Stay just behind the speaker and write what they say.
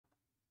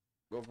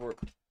Go for it.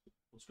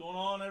 What's going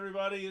on,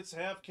 everybody? It's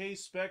half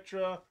case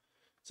Spectra.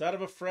 It's out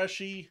of a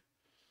freshie.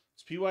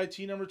 It's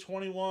PYT number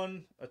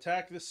 21.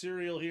 Attack the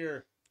cereal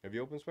here. Have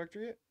you opened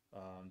Spectra yet?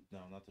 No,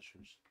 not the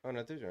shoes. Oh,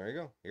 not this. There you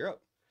go. You're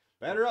up.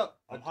 Batter up.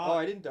 I'm hot. Oh,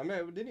 I didn't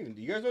even.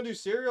 You guys want to do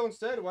cereal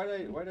instead? Why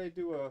did I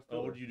do a?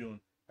 Oh, what are you doing?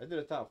 I did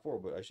a top 4,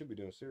 but I should be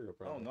doing cereal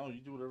probably. Oh no, you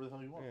do whatever the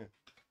hell you want. Yeah.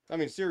 I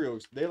mean cereal.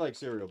 They like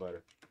cereal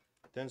better.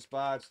 10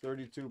 spots,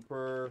 32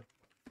 per.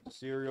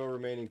 Cereal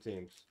remaining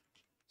teams.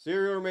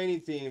 Cereal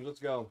remaining teams. Let's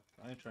go.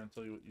 I ain't trying to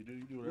tell you what you do.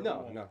 You do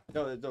whatever you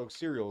want. No.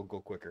 Cereal will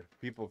go quicker.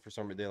 People for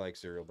some reason they like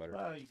cereal better.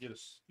 Well, you get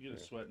a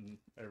sweat in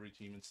every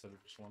team instead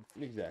of just one.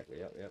 Exactly.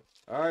 Yep.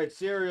 All right,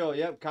 cereal.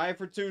 Yep. Kai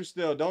for 2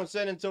 still. Don't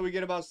send until we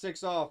get about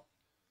 6 off.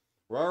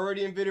 We're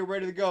already in video,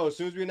 ready to go. As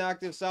soon as we knock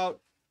this out,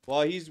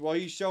 while he's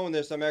showing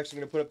this, I'm actually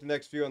gonna put up the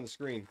next few on the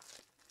screen.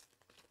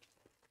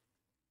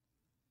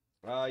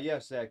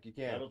 Yes, Zach, you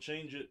can. That'll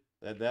change it.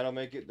 That'll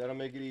make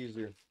it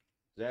easier.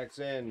 Zach's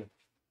in.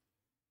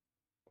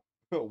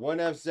 1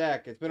 F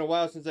Zach. It's been a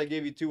while since I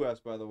gave you 2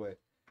 Fs, by the way.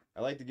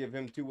 I like to give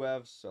him 2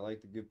 Fs. I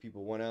like to give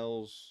people 1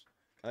 Ls.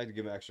 I like to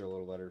give them extra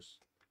little letters.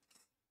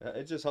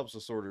 It just helps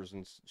the sorters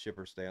and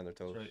shippers stay on their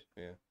toes. That's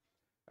right. Yeah.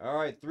 All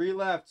right, 3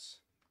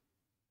 lefts.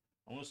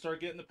 I'm gonna start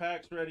getting the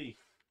packs ready.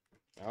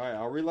 All right,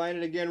 I'll reline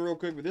it again real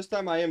quick, but this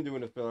time I am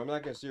doing a filler. I'm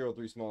not gonna serial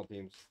 3 small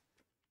teams.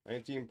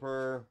 19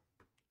 per.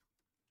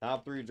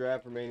 Top 3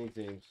 draft remaining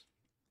teams.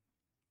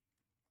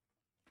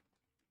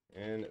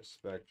 And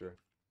Spectra.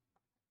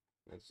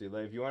 Let's see.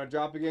 If you want to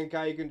drop again,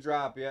 Kai, you can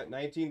drop. Yeah,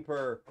 19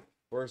 per.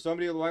 Or if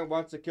somebody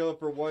wants to kill it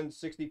for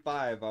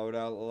 165, I would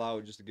allow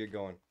it just to get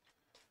going.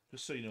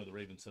 Just so you know, the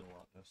Ravens said a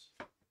lot in this.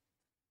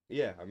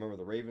 Yeah, I remember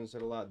the Ravens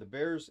hit a lot. The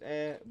Bears,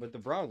 but the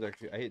Browns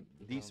actually, I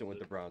hit decent with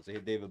the Browns. They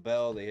hit David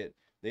Bell. They hit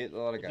a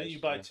lot of guys. Then you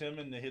buy Tim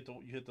and you hit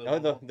the.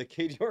 Oh, the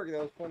Cade York,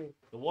 that was funny.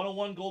 The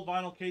 101 gold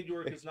vinyl Cade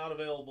York is not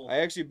available. I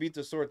actually beat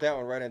the sort that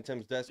one right on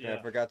Tim's desk, and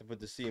I forgot to put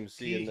the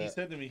CMC in. He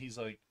said to me, he's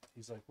like,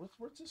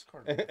 where's this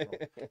card from?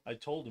 I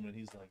told him, and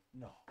he's like,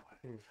 no,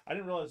 I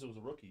didn't realize it was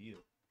a rookie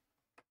either.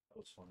 That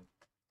was funny.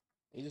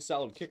 He's a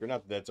solid kicker.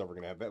 Not that that's ever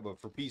gonna happen,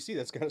 but for PC,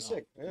 that's kind of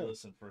sick. Yeah.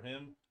 Listen, for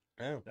him,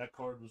 that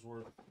card was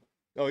worth.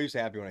 Oh, he was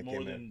happy when I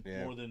came in.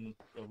 More than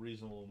a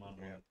reasonable amount of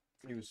money.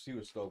 He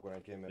was stoked when I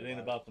came in. It ain't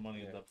about the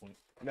money at that point.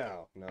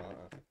 No.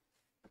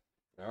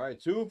 All right,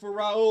 2 for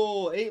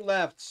Raul. 8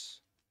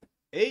 lefts.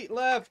 8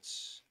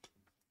 lefts.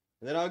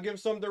 And then I'll give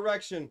some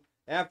direction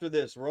after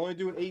this. We're only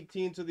doing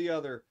 18 to the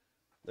other.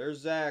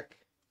 There's Zach.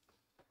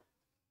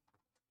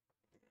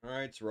 All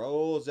right, it's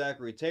Raul,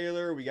 Zachary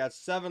Taylor. We got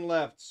 7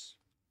 lefts.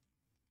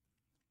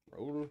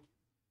 Raul.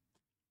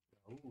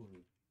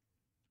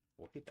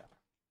 Wahida.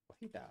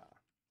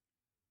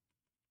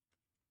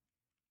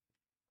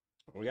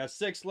 We got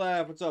 6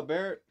 left. What's up,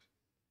 Barrett?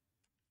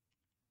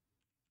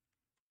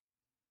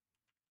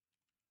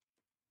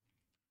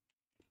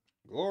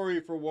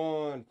 Glory for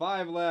 1.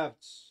 5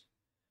 left.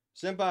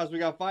 Simpas, we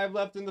got 5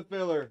 left in the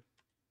filler.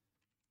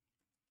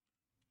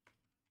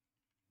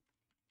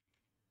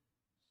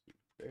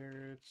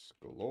 Barrett's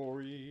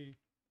Glory.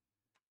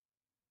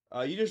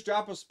 You just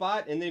drop a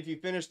spot, and then if you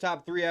finish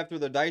top 3 after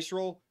the dice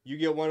roll, you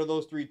get one of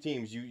those 3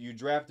 teams. You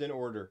draft in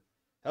order.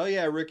 Hell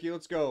yeah, Ricky,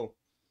 let's go.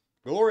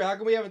 Glory, how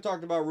come we haven't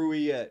talked about Rui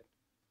yet?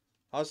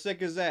 How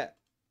sick is that?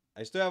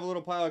 I still have a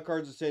little pile of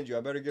cards to send you.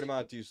 I better get them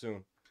out to you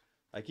soon.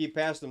 I keep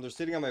passing them. They're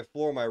sitting on my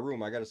floor in my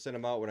room. I got to send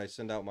them out when I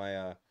send out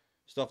my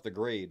stuff to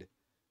grade.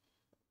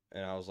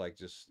 And I was like,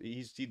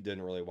 he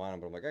didn't really want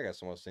them, but I'm like, I got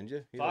someone to send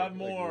you. 5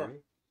 more.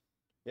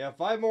 Yeah,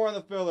 5 more on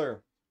the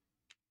filler.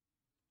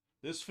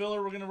 This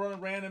filler, we're going to run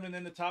at random, and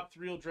then the top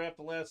 3 will draft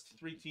the last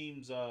 3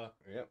 teams,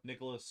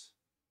 Nicholas.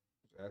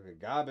 Okay,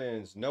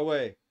 Gobbins. No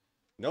way.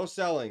 No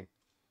selling.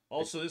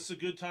 Also, this is a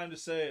good time to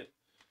say it.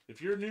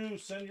 If you're new,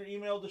 send your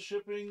email to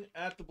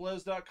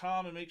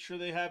shipping@theblez.com and make sure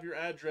they have your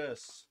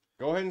address.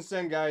 Go ahead and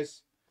send,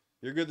 guys.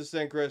 You're good to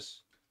send,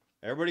 Chris.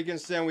 Everybody can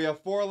send. We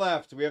have 4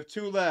 left. We have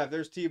 2 left.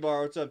 There's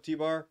T-Bar. What's up,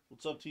 T-Bar?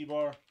 What's up,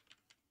 T-Bar?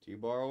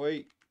 T-Bar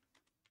 08.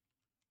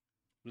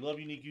 We love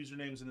unique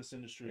usernames in this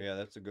industry. Yeah,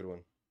 that's a good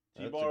one.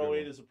 T-Bar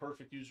 08 is a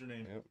perfect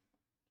username. Yep.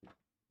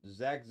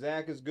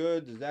 Zach is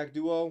good. The Zach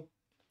Duo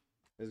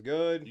is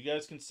good. You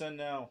guys can send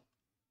now.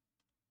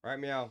 All right,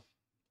 meow.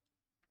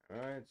 All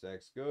right,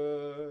 Zach's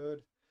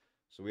good.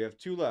 So we have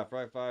 2 left,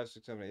 right? 5,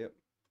 6, 7, 8. Yep.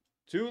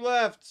 2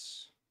 left.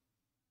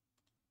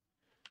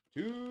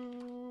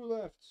 2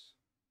 left.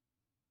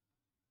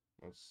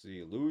 Let's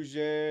see.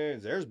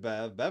 Illusions. There's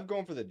Bev. Bev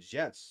going for the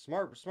Jets.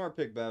 Smart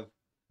pick, Bev.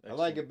 Excellent.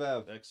 I like it,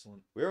 Bev.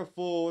 Excellent. We're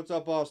full. What's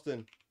up,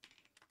 Austin?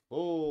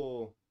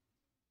 Oh.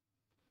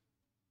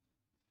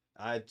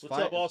 What's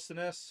up, Austin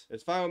S?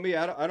 It's fine with me.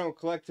 I don't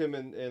collect him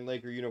in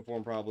Laker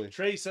uniform, probably.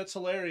 Trace, that's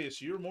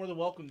hilarious. You're more than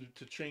welcome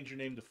to change your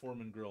name to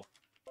Foreman Grill.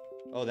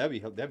 Oh, that'd be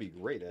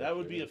great. Actually. That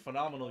would be a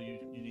phenomenal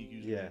unique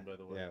username, by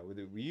the way.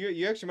 Yeah,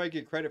 you actually might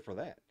get credit for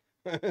that.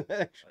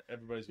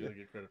 Everybody's gonna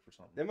get credit for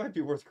something. That might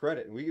be worth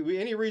credit. We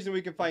any reason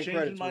we can find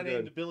credit. I'm changing my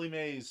name to Billy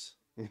Mays.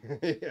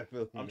 Yeah,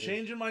 Billy I'm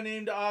changing my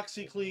name to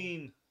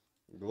OxyClean.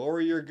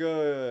 Glory, you're It's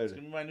good.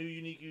 gonna be my new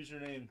unique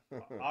username.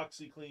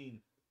 OxyClean.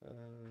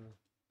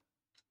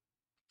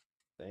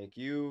 Thank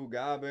you,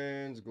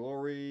 Gobbins.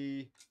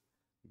 Glory.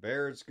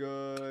 Barrett's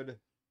good.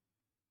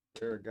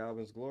 Barrett,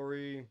 Gobbins,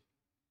 Glory.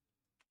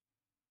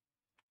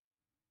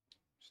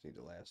 Just need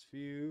the last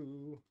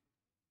few.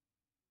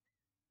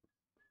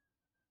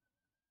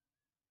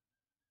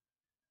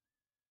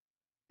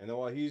 And then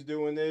while he's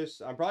doing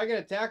this, I'm probably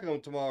gonna tackle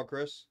him tomorrow,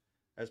 Chris.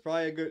 That's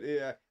probably a good.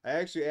 Yeah, I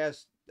actually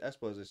asked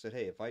Espos. I said,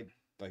 "Hey, if I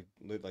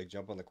like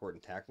jump on the court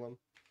and tackle him,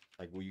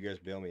 like, will you guys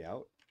bail me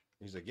out?"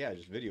 He's like, "Yeah,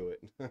 just video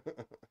it."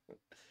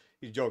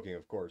 He's joking,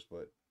 of course,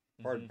 but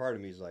part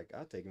of me is like,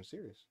 I'll take him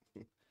serious.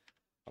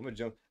 I'm gonna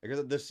jump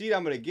because the seat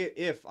I'm gonna get.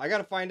 If I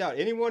gotta find out,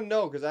 anyone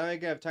know? Because I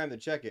ain't gonna have time to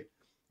check it.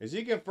 Is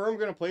he confirmed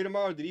gonna play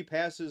tomorrow? Did he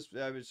pass his?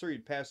 I'm sure he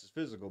passed his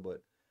physical,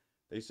 but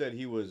they said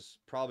he was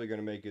probably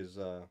gonna make his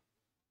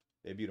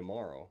debut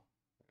tomorrow.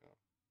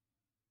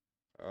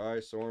 All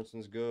right,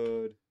 Sorensen's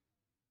good.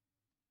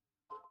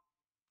 I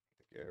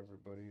think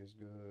everybody is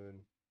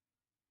good.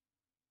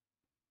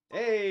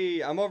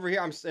 Hey, I'm over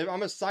here.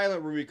 I'm a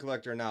silent ruby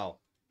collector now.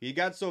 He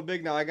got so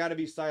big now. I gotta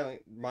be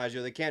silent,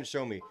 Maggio. They can't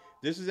show me.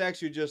 This is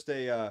actually just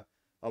a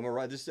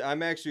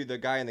I'm actually the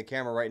guy in the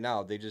camera right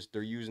now.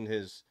 They're using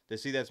his. They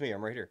see that's me.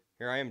 I'm right here.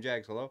 Here I am,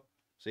 Jags. Hello.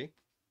 See?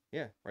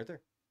 Yeah, right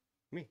there.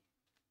 Me.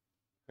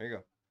 There you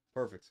go.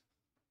 Perfect.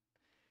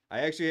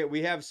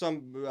 We have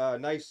some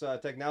nice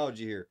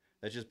technology here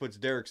that just puts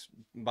Derek's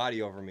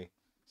body over me.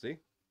 See?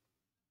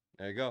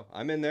 There you go.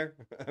 I'm in there.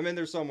 I'm in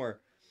there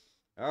somewhere.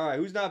 All right.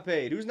 Who's not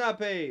paid? Who's not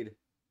paid?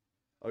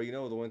 Oh, you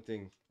know the one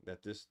thing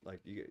that this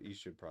like you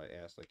should probably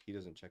ask, like, he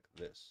doesn't check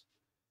this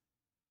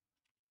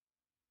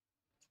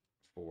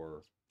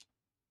for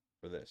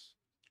this.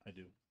 I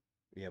do.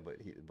 Yeah, but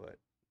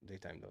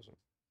daytime doesn't.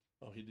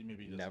 Oh, maybe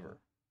he doesn't. Never.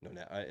 No,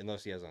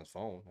 unless he has it on his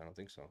phone. I don't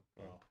think so.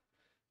 Oh.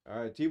 All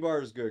right,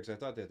 T-Bar is good because I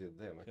thought that the other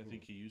day. I'm like, I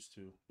think he used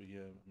to, but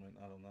yeah,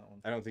 not on that one.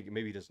 I don't think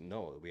maybe he doesn't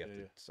know that we have to.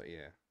 Yeah. So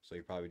yeah, so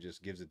he probably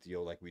just gives it to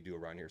you like we do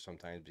around here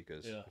sometimes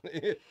because Yeah.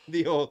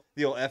 the old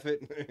F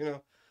it, you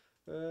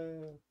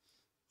know.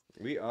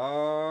 We are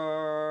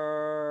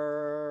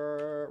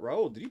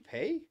Raul. Did he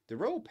pay? Did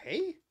Raul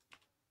pay?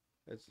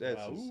 That's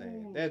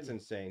insane. That's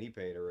insane. He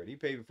paid already. He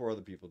paid before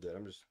other people did.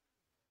 I'm just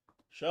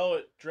show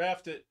it,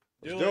 draft it,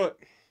 Let's do it.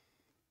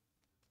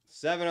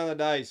 7 on the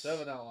dice.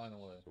 7 outline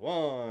away.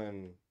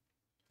 1,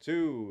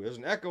 2. There's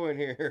an echo in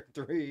here.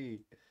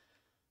 3,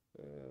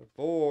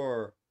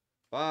 4,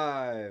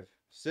 5,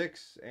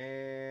 6,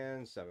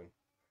 and 7.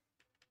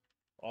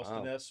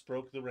 Austin S.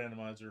 broke the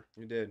randomizer.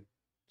 You did.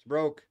 It's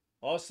broke.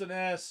 Austin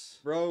S.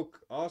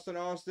 Broke. Austin,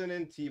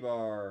 and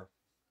T-Bar.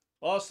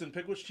 Austin,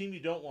 pick which team you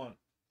don't want.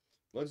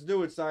 Let's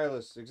do it,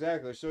 Silas.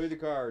 Exactly. I'll show you the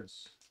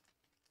cards.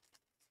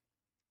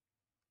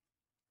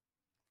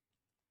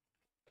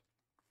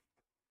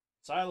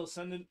 Silas,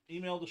 send an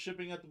email to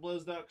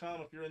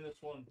shipping@theblizz.com if you're in this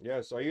one.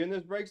 Yes. Are you in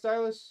this break,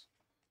 Silas?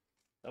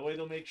 That way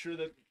they'll make sure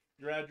that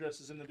your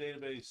address is in the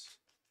database.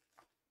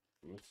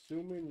 I'm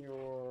assuming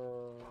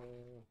you're...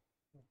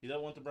 You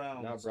don't want the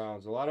Browns. Not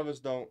Browns. A lot of us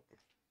don't.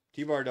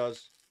 T-Bar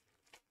does.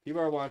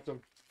 T-Bar wants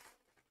them.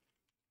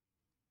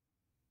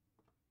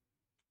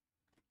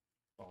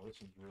 Oh,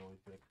 this one's really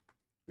thick.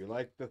 We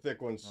like the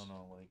thick ones.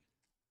 No, like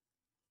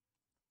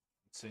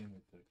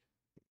insanely thick.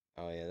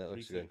 Oh yeah, that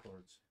looks good.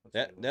 Cards.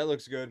 That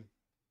looks good.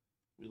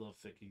 We love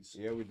thickies.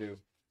 Yeah, we do.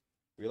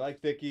 We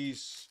like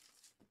thickies.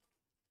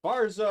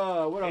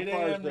 Farza, what up, 8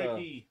 a.m. Farza?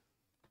 Ricky.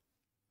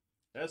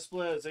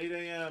 Esplez, 8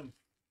 a.m.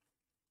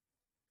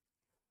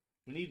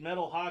 We need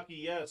metal hockey.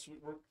 Yes,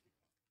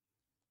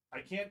 I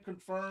can't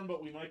confirm,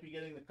 but we might be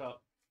getting the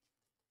cup.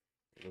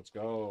 Let's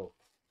go.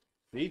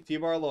 See,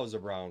 T-Bar loves the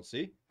Browns.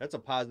 See, that's a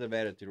positive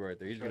attitude right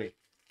there. He's gonna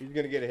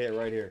get a hit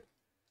right here.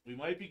 We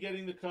might be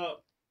getting the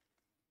cup.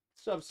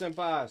 What's up,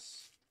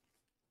 Senpas?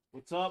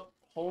 What's up,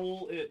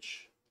 Whole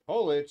Itch?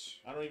 Whole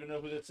Itch. I don't even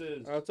know who this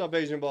is. What's up,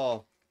 Asian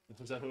Ball?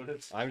 Is that who it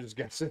is? I'm just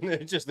guessing.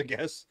 It's just a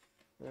guess.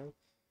 Yeah.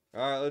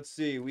 All right, let's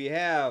see. We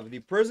have the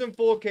Prism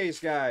Full Case,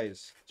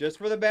 guys. Just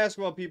for the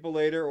basketball people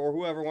later or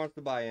whoever wants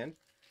to buy in.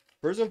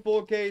 Prism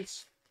Full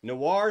Case.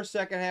 Noir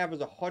second half is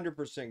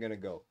 100% going to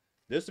go.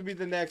 This will be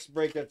the next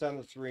break that's on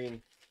the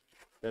screen.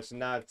 That's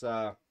not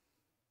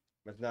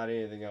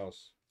anything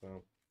else.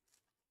 So,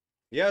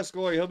 yes,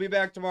 Glory, he'll be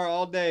back tomorrow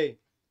all day.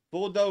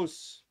 Full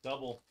dose.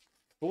 Double.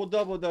 Full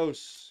double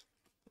dose.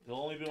 He'll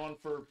only be on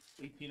for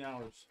 18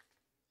 hours.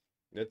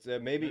 That's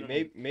maybe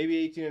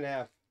 18 and a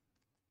half.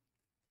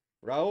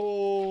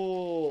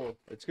 Raul,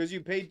 it's because you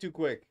paid too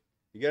quick.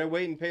 You gotta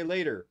wait and pay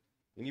later.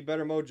 You need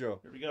better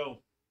mojo. Here we go.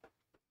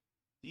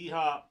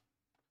 D-Hop.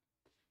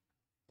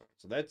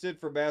 So that's it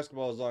for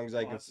basketball as long as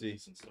I can That's a see.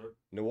 decent start.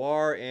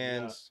 Noir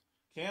and...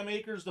 Cam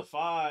Akers to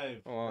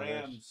 5. Oh,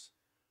 Rams.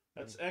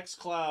 That's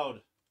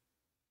X-Cloud.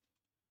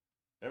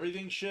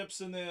 Everything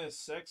ships in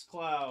this.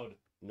 X-Cloud.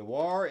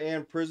 Noir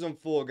and Prism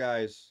Full,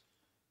 guys.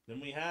 Then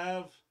we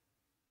have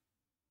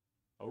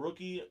a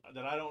rookie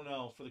that I don't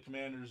know for the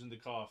Commanders in the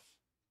cough.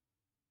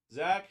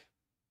 Zach.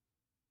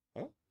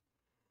 Huh?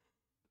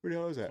 What the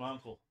hell is that? My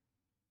uncle.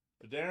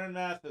 But Darren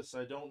Mathis,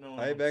 I don't know him.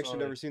 I've I'm actually sorry.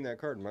 never seen that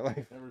card in my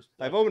life. Never,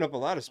 I've opened up a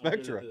lot of not good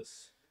at Spectra.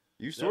 this.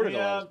 You Then sorted we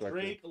a lot of have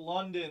Spectra. Drake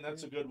London.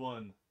 That's a good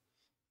one.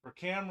 For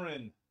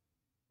Cameron.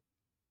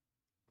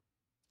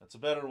 That's a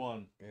better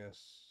one. Yes.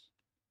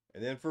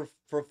 And then for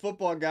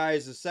football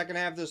guys, the second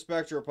half of the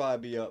Spectra will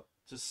probably be up.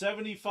 To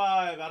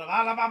 75 out of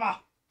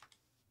Alabama.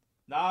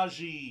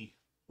 Najee.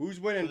 Who's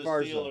winning for the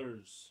Farza?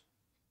 Steelers.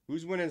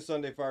 Who's winning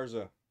Sunday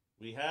Farza?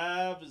 We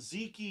have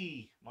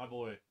Zeke, my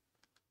boy.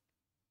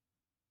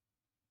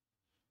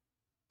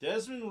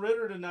 Desmond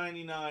Ritter to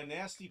 99.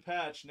 Nasty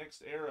patch,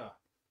 next era.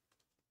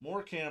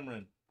 More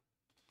Cameron.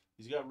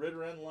 He's got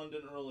Ritter and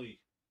London early.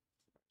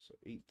 So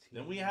 18.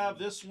 Then we have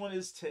this one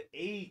is to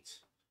 8.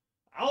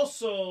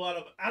 Also out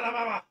of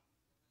Alabama.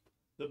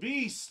 The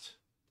Beast.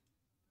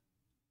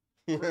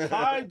 For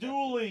Ty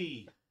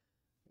Dooley.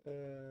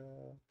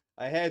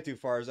 I had to,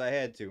 Farza. I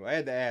had to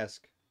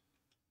ask.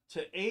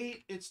 To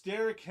 8, it's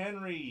Derrick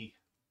Henry.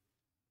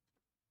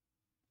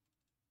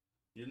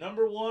 Your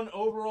number 1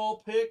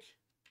 overall pick.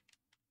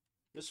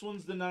 This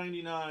one's the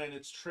 99.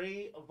 It's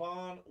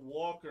Trayvon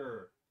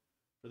Walker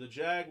for the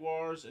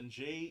Jaguars and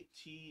JT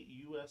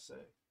USA.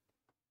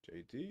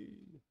 JT.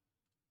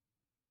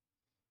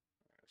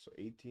 So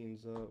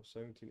 18's up,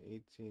 17,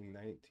 18,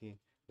 19.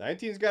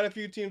 19's got a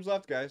few teams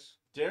left, guys.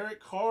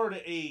 Derek Carr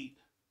to 8.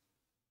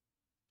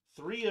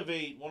 3 of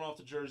 8, one off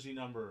the jersey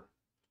number.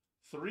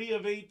 3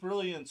 of 8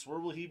 brilliance. Where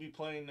will he be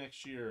playing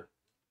next year?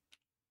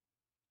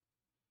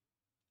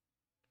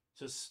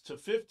 To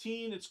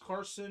 15, it's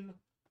Carson,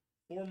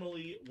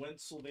 formerly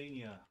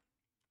Wentzylvania.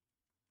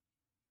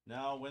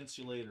 Now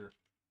Wentzulator.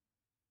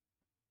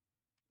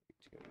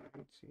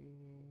 19.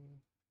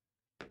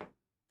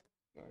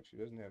 No, she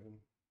doesn't have him.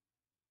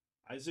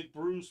 Isaac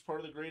Bruce, part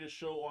of the greatest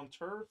show on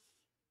turf.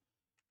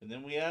 And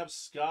then we have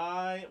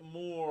Sky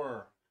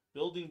Moore,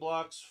 building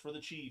blocks for the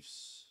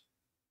Chiefs.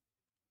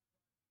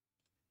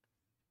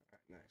 All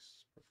right,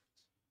 nice. Perfect.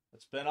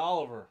 That's Ben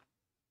Oliver.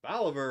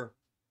 Bolivar.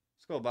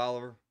 Let's go,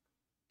 Bolivar.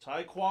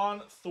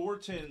 Tyquan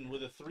Thornton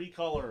with a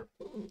 3-color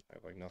I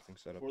have like nothing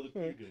set up.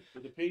 for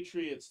the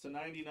Patriots to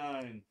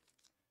 99.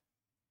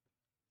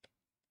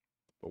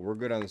 But we're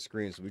good on the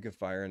screen, so we can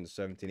fire in the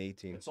 17,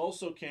 18. It's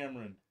also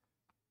Cameron.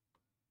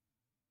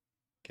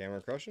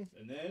 Camera crushing?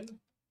 And then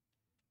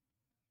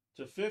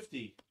to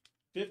 50.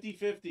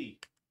 50-50.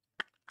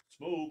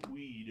 Smoke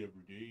weed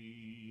every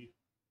day.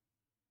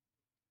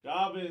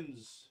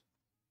 Dobbins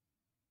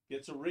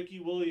gets a Ricky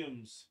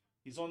Williams.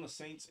 He's on the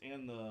Saints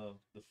and the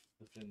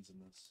Finns in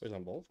this. He's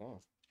on both, huh?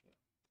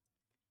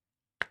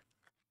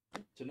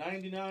 To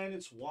 99,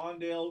 it's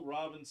Wandale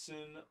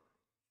Robinson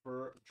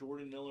for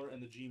Jordan Miller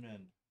and the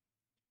G-Men.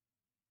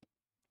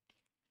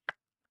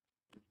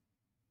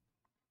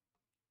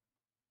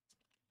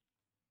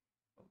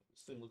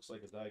 This thing looks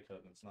like a die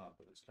cut, and it's not,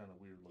 but it's kind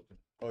of weird looking.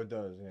 Oh, it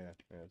does, yeah.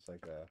 Yeah, it's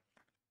like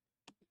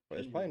but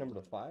it's probably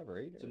number 5 or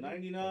 8. To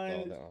 99,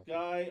 it's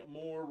Guy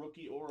Moore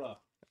rookie aura.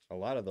 A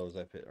lot of those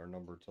I've hit are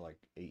numbered to like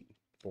 8,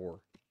 4.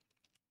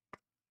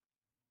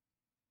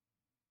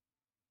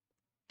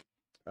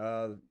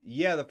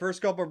 Yeah, the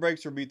first couple of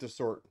breaks are beat the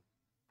sort.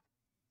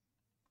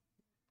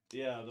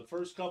 Yeah, the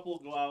first couple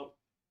go out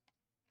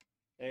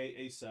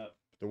ASAP.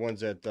 The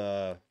ones that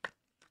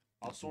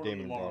I'll sort Damon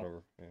them tomorrow. brought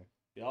over.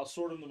 Yeah, I'll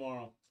sort them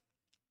tomorrow.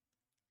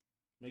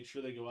 Make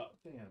sure they go out.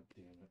 Damn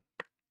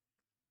it.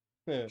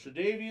 Yeah.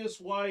 Tre'Davious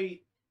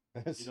White.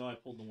 You know I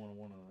pulled the 1-1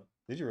 on that.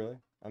 Did you really?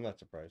 I'm not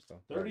surprised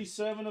though.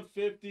 37 of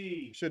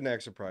 50. Shouldn't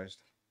act surprised.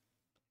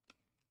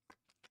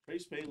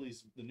 Trace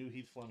Bailey's the new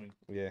Heath Fleming.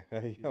 Yeah,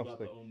 He's about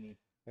to own me.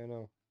 I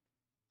know.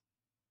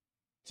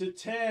 To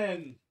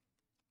 10,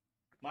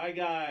 my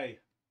guy,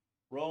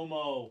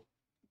 Romo.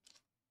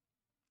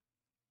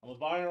 I'm a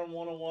buyer on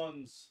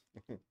 101s.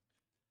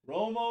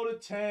 Romo to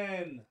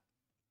 10.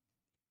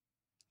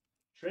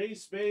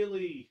 Trace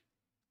Bailey,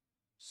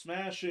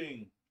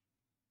 smashing.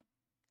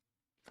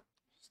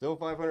 Still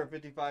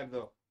 555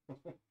 though.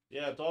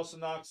 Yeah,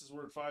 Dawson Knox is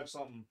worth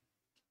 5-something.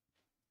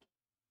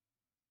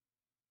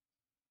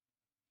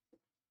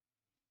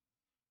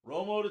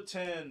 Romo to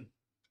 10.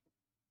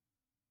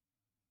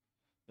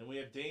 Then we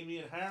have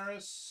Damian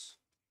Harris.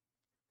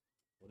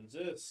 What is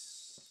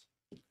this?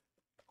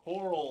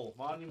 Coral,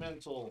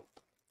 Monumental.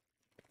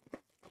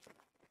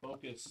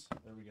 Focus.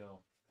 There we go.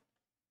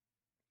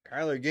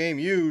 Kyler game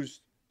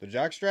used. The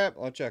jock strap?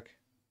 I'll check.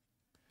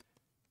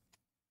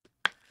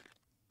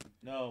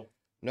 No.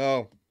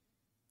 No.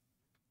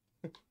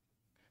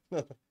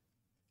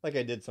 Like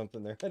I did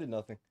something there. I did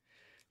nothing.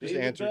 Just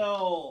David answered.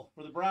 Bell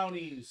for the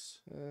Brownies.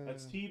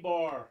 That's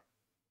T-Bar.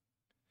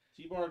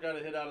 T-Bar got a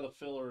hit out of the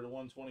filler to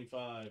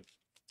 125.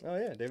 Oh,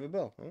 yeah, David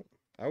Bell. Oh,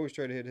 I always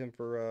try to hit him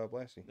for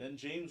Blassie. Then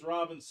James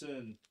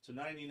Robinson to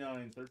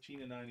 99, 13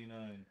 and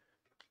 99.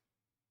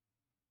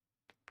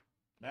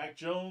 Mac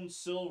Jones,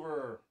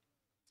 silver.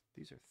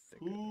 These are thick.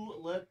 Who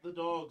let the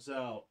dogs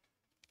out?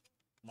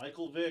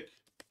 Michael Vick.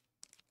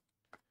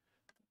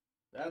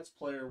 That's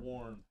player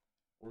worn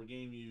or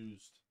game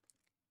used.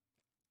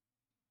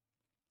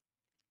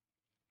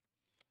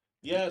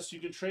 Yes, you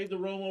can trade the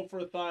Romo for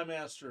a Thigh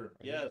Master.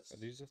 Yes. Are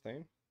these the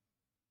same?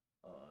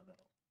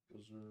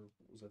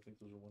 I think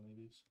those are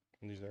 180s.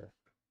 These are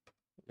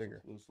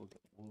bigger. Those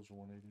are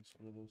 180s.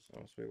 What are those?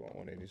 Oh, so we want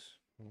 180s.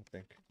 I don't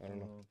think. I don't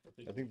know.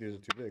 I I think these are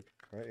too big,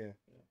 right? Yeah.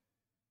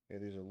 Yeah,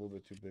 these are a little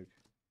bit too big.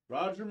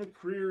 Roger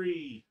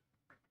McCreary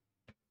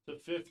to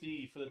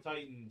 50 for the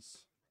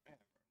Titans.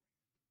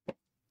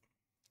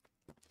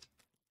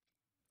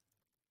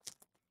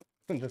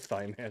 The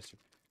Thigh Master.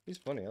 He's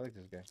funny. I like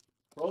this guy.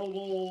 Pro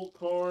Bowl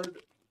card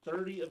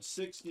 30 of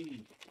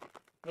 60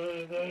 for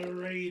the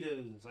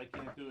Raiders. I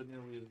can't do it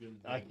nearly as good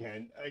as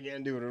James. I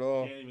can't do it at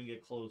all. Can't even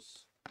get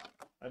close.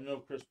 I know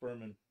Chris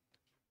Berman.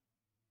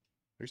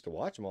 I used to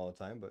watch him all the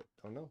time, but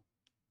I don't know.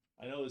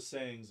 I know his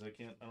sayings. I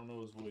don't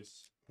know his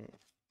voice.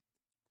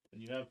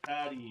 And you have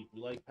Patty. We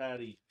like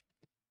Patty.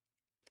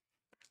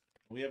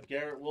 We have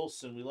Garrett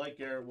Wilson. We like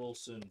Garrett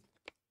Wilson.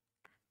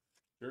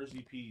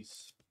 Jersey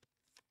piece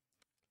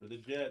for the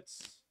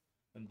Jets.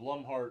 And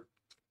Blumhart.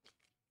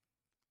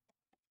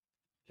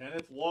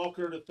 Kenneth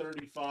Walker to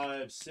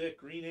 35. Sick.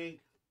 Green ink.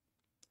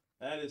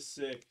 That is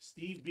sick.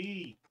 Steve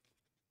B.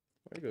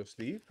 There you go,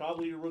 Steve.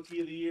 Probably your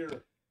rookie of the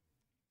year.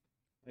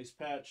 Nice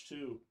patch,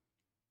 too.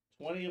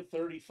 20 of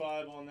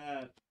 35 on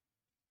that.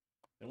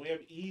 And we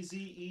have Easy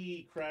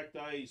E cracked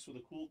ice with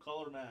a cool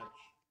color match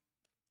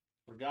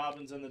for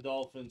Gobbins and the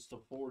Dolphins to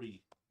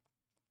 40.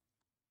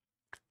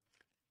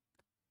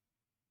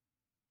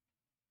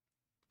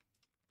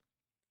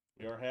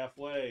 We are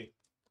halfway.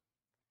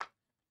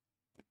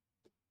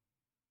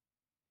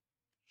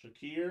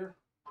 Shakir.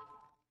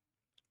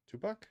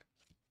 Tupac?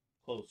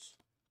 Close.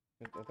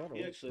 I thought He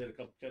it was. actually had a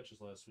couple catches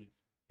last week.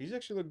 He's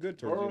actually looked good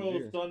towards the end of the Burrow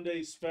year.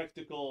 Sunday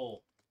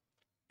Spectacle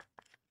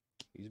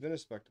He's been a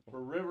spectacle. for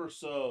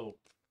Riverso.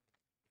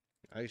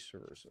 Nice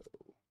so.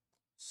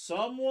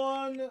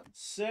 Someone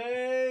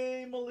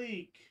say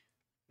Malik.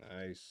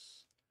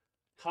 Nice.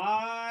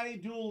 Kai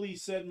Dooley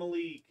said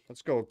Malik.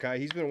 Let's go, Kai.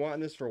 He's been wanting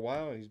this for a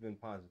while, and he's been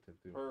positive,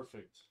 too.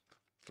 Perfect.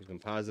 He's been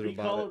positive Three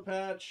about color it.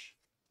 patch.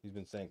 He's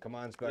been saying, come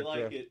on, We Spectra.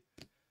 like it.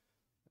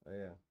 Oh,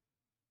 yeah.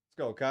 Let's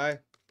go, Kai.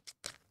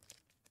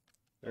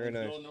 Very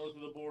Let's nice. go north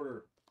of the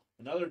border.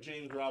 Another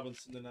James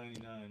Robinson to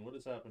 99. What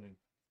is happening?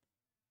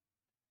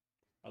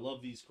 I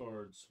love these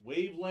cards.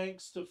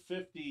 Wavelengths to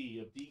 50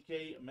 of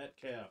DK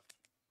Metcalf.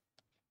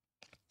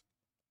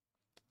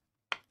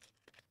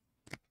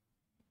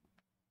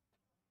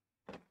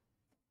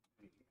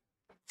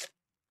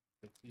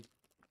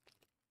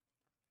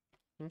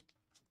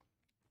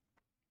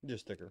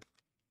 Just thicker.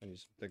 I need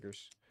some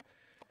thickers.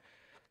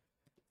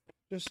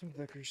 Just some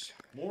thickers.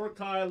 More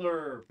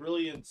Kyler.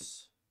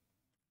 Brilliance.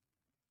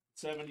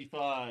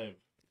 75.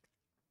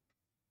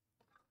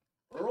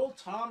 Earl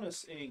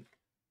Thomas ink.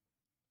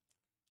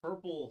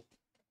 Purple.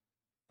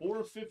 4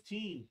 of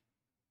 15.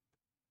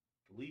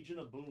 Legion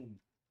of Boom.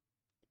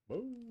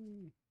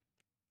 Boom.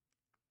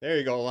 There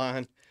you go,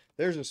 Lon.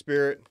 There's a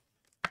spirit.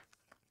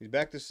 He's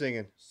back to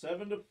singing.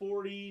 7 to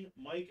 40.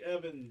 Mike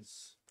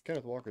Evans.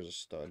 Kenneth Walker's a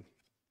stud.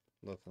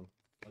 Love him.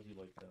 How do you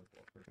like that,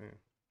 Walker? Yeah.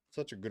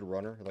 Such a good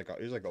runner.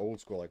 He's like an old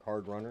school, like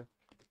hard runner.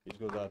 He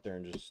just goes out there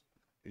and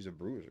he's a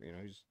bruiser. You know,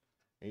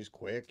 he's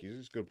quick. He's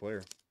just a good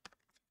player.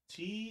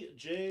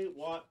 T.J.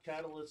 Watt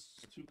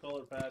Catalyst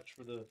 2-color patch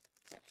for the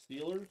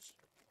Steelers.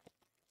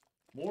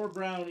 More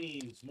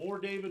Brownies. More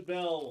David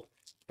Bell.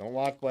 Don't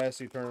watch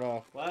Blassie. Turn it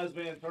off.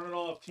 Glasman, turn it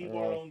off.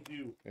 T-Bar owns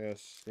you.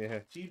 Yes. Yeah.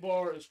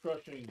 T-Bar is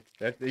crushing.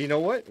 You know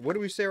what? What did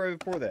we say right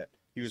before that?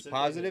 He was Said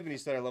positive and he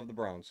said, I love the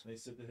Browns. They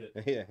said the hit.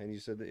 Yeah, and you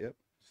said that, yep.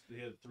 They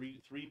had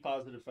three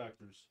positive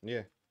factors.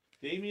 Yeah.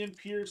 Damian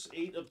Pierce,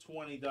 8 of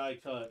 20 die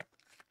cut.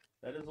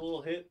 That is a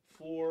little hit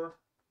for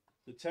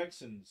the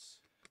Texans.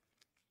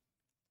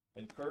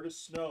 And Curtis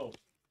Snow.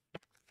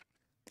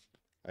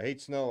 I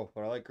hate snow,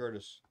 but I like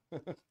Curtis.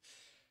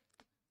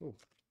 Ooh.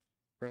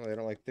 Apparently I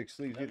don't like thick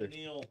sleeves Evan either.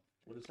 Neal.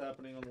 What is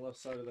happening on the left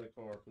side of that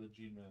car for the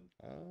G-Men?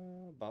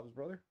 Bob's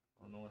brother?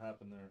 I don't know what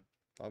happened there.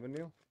 Bob and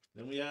Neil?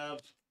 Then we have,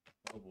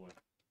 oh boy,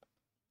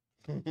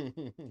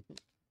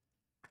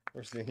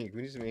 Where's the ink?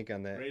 We need some ink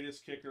on that.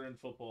 greatest kicker in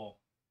football.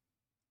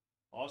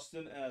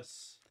 Austin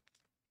S.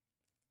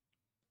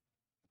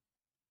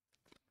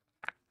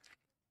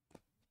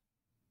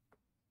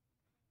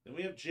 Then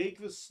we have Jake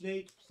the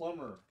Snake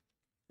Plummer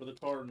for the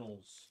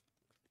Cardinals.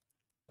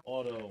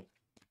 Auto.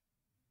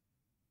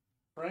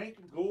 Frank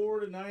Gore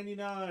to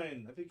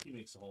 99. I think he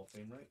makes the Hall of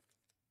Fame, right?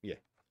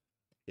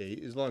 Yeah,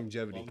 his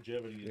longevity.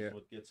 Longevity is Yeah.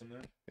 what gets him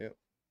there. Yep.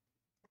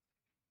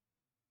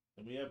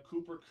 And we have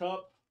Cooper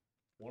Kupp,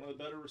 one of the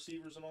better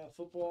receivers in all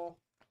football.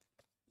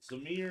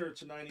 Zamir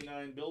to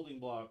 99 building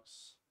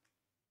blocks.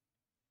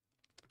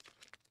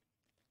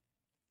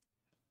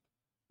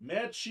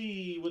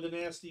 Mechie with a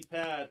nasty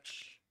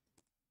patch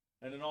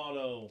and an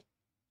auto.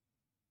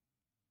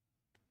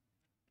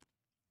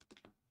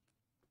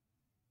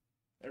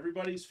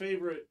 Everybody's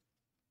favorite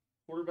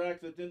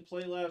quarterback that didn't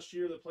play last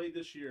year that played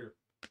this year.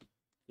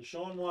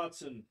 Deshaun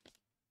Watson.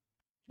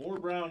 More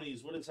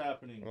Brownies. What is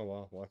happening? Oh,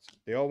 wow.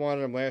 They all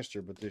wanted him last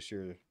year, but this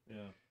year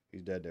Yeah.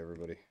 he's dead to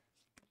everybody.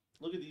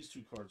 Look at these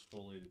two cards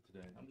collated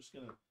today.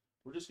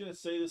 We're just gonna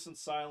say this in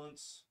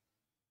silence.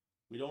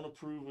 We don't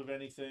approve of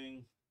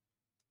anything.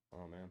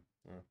 Oh man.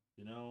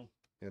 You know.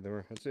 Yeah,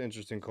 that's an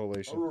interesting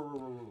collation.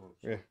 Sorry.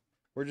 Yeah,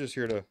 we're just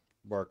here to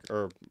bark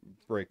or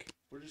break.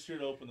 We're just here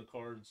to open the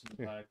cards and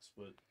the packs,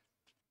 but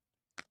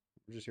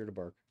We're just here to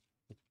bark.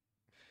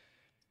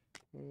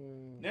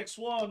 next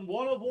one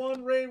of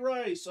one Ray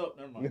Rice. Oh,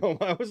 never mind. No,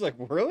 I was like,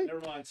 really?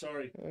 Never mind.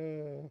 Sorry.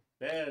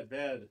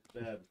 Bad.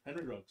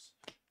 Henry Ruggs.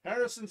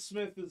 Harrison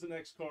Smith is the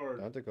next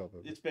card. Not the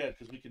culprit. It's bad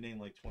because we can name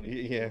like 20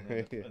 Yeah,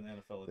 people in the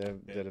NFL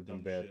that have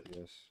been bad. shit.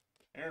 Yes.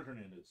 Aaron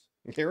Hernandez.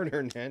 Aaron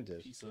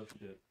Hernandez. Piece of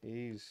shit.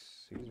 He's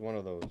one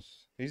of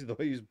those. He's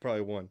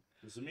probably one.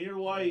 Zamir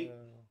White.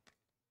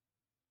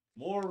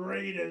 More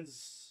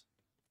Raiders.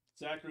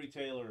 Zachary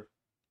Taylor.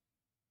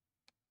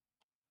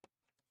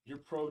 You're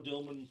pro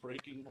Dillman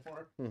breaking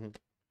more.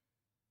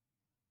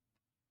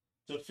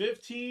 To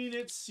 15,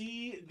 it's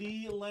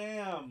C.D.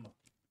 Lamb.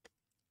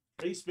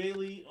 Trace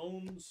Bailey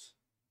owns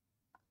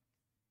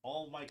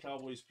all of my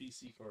Cowboys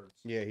PC cards.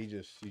 Yeah, he's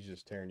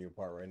just tearing you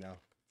apart right now.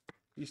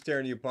 He's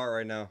tearing you apart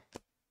right now.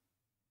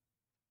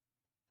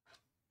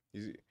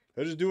 He'll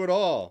just do it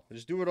all.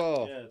 Just do it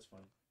all. Yeah, it's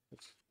fine.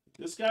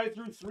 This guy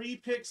threw 3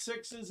 pick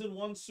sixes in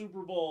 1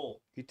 Super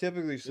Bowl. He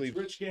typically sleeps. It's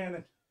Rich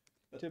Gannon.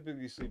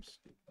 Typically sleeps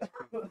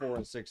 4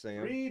 and 6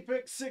 a.m. 3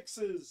 pick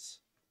sixes.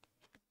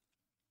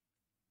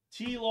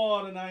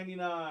 T-Law to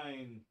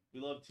 99. We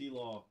love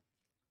T-Law.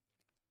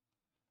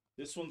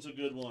 This one's a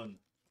good one.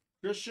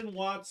 Christian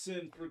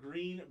Watson for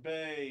Green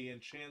Bay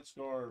and Chance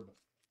Garb.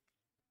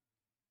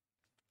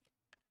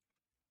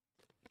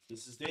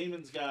 This is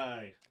Damon's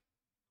guy.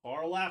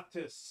 Carl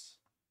Laftis.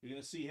 You're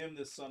going to see him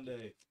this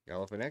Sunday.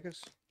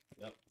 Galifianakis?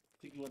 Yep. I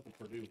think he went to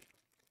Purdue.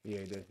 Yeah,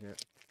 he did. Yeah.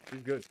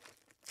 He's good.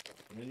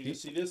 And then you can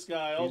see this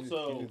guy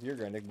also. He's with your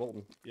guy, Nick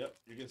Bolton. Yep.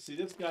 You're going to see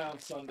this guy on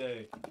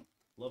Sunday.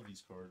 Love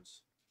these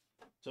cards.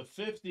 To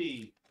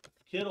 50.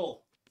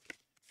 Kittle.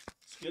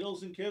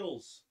 Skittles and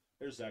Kittles.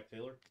 There's Zach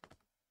Taylor.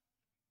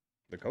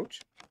 The coach?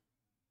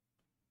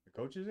 The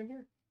coach is in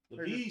here?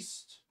 The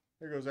Beast.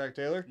 There goes Zach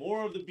Taylor.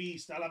 More of the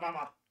Beast.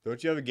 Alabama.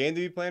 Don't you have a game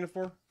to be planning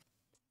for?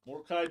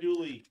 Mordecai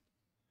Dooley.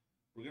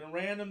 We're going to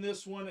random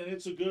this one, and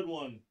it's a good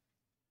one.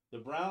 The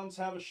Browns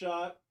have a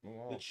shot. Oh,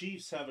 wow. The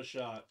Chiefs have a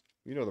shot.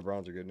 You know the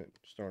Browns are getting it.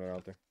 Just throwing it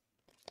out there.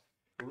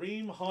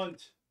 Kareem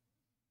Hunt.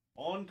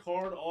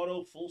 On-card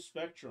auto full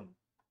spectrum.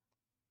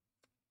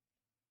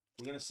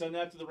 We're going to send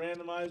that to the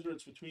randomizer.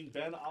 It's between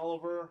Ben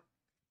Oliver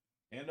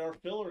and our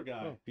filler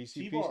guy. Oh, PC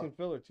T-Bar. Peace and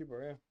Filler.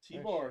 T-Bar, yeah.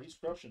 T-Bar, Nice. he's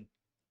crushing.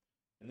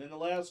 And then the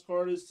last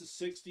card is to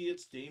 60.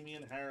 It's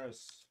Damian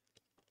Harris.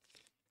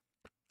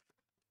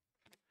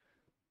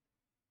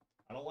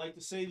 I don't like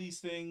to say these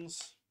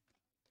things,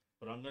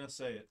 but I'm going to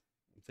say it.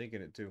 I'm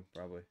thinking it too,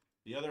 probably.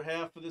 The other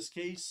half of this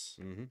case,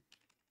 Mm-hmm.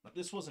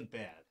 this wasn't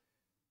bad.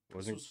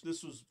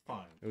 This was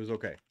fine. It was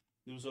okay.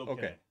 It was okay.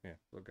 Okay. Yeah,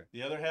 okay.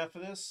 The other half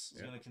of this is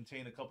Yeah. going to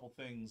contain a couple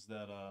things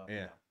that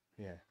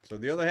Yeah. So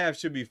the other half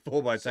should be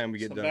full by the time we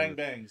get some done. bang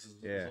bangs is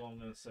Yeah. all I'm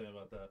going to say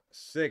about that.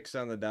 6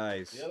 on the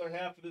dice. The other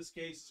half of this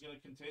case is going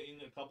to contain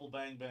a couple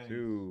bang bangs.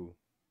 2,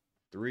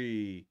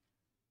 3,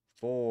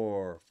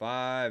 4,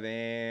 5,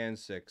 and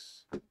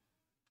 6.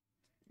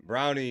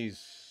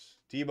 Brownies.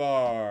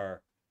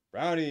 T-Bar.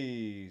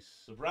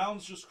 Brownies. The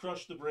Browns just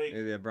crushed the break.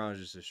 Yeah, Browns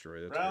just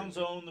destroyed it. Browns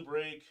own the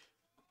break.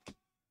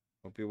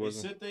 Hope it They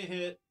wasn't. sit, they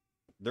hit.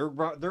 They're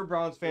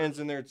Browns fans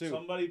in there too.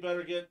 Somebody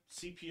better get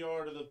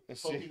CPR to the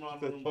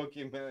Pokemon room.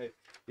 Pokemon.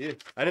 Yeah,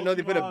 I didn't know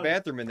they put a Pokemon.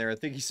 bathroom in there. I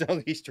think he sounds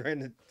like he's trying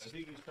to. I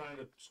think he's trying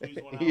to squeeze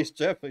one out. He's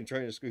definitely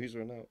trying to squeeze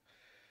one out.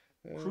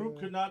 Crew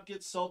could not get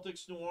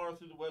Celtics Noir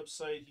through the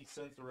website. He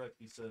sent direct,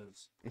 he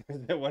says.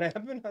 Is that what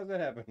happened? How's that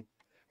happen?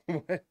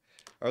 What?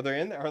 Are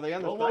they in there? Are they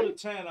on the Roll to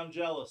site? 10. I'm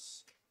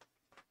jealous.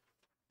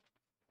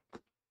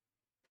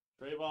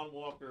 Trayvon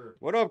Walker.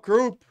 What up,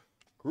 Croup?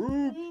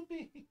 Croup.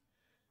 Ruby.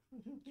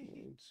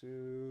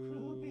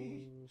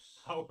 2.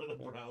 How are the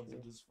Browns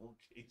in this full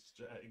case,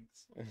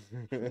 Jags?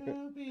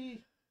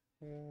 Ruby.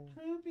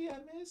 Ruby, I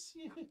miss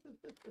you.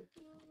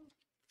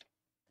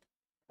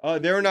 Oh,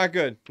 they were not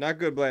good. Not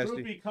good, Blasty.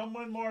 Ruby, come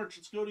in March.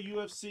 Let's go to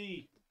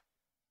UFC.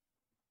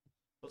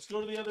 Let's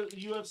go to the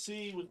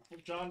UFC with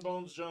John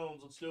Bones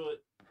Jones. Let's do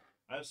it.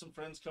 I have some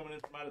friends coming in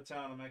from out of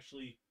town.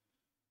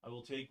 I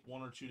will take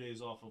 1 or 2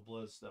 days off of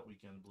Bliss that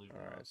weekend, believe it or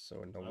All not. right,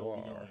 so no I will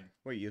be war. going.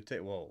 Wait, you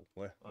take? Whoa,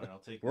 what? All right, I'll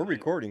take. We're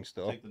recording I'll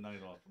still. take the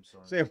night off. I'm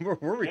sorry. Say,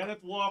 we're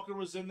Kenneth Walker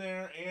was in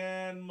there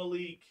and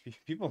Malik.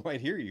 People might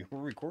hear you. We're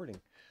recording.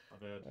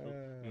 My bad.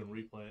 I'm gonna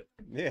replay it.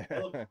 Yeah.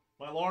 Oh, look,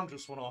 my alarm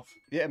just went off.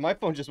 Yeah, my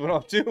phone just went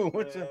off too.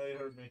 What's yeah, up? they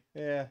heard me.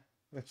 Yeah.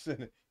 Listen,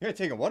 you're gonna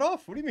take a what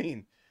off? What do you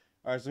mean?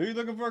 All right, so who you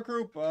looking for,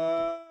 Croup?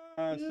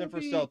 Except for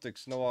Ruby.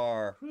 Celtics,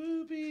 Noir.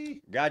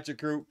 Ruby. Gotcha,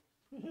 Croup.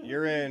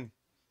 You're in.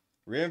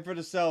 We're in for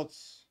the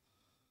Celts.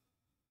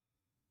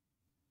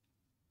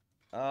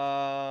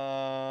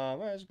 All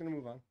right, just gonna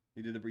move on.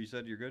 You did the. You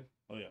said you're good.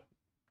 Oh yeah.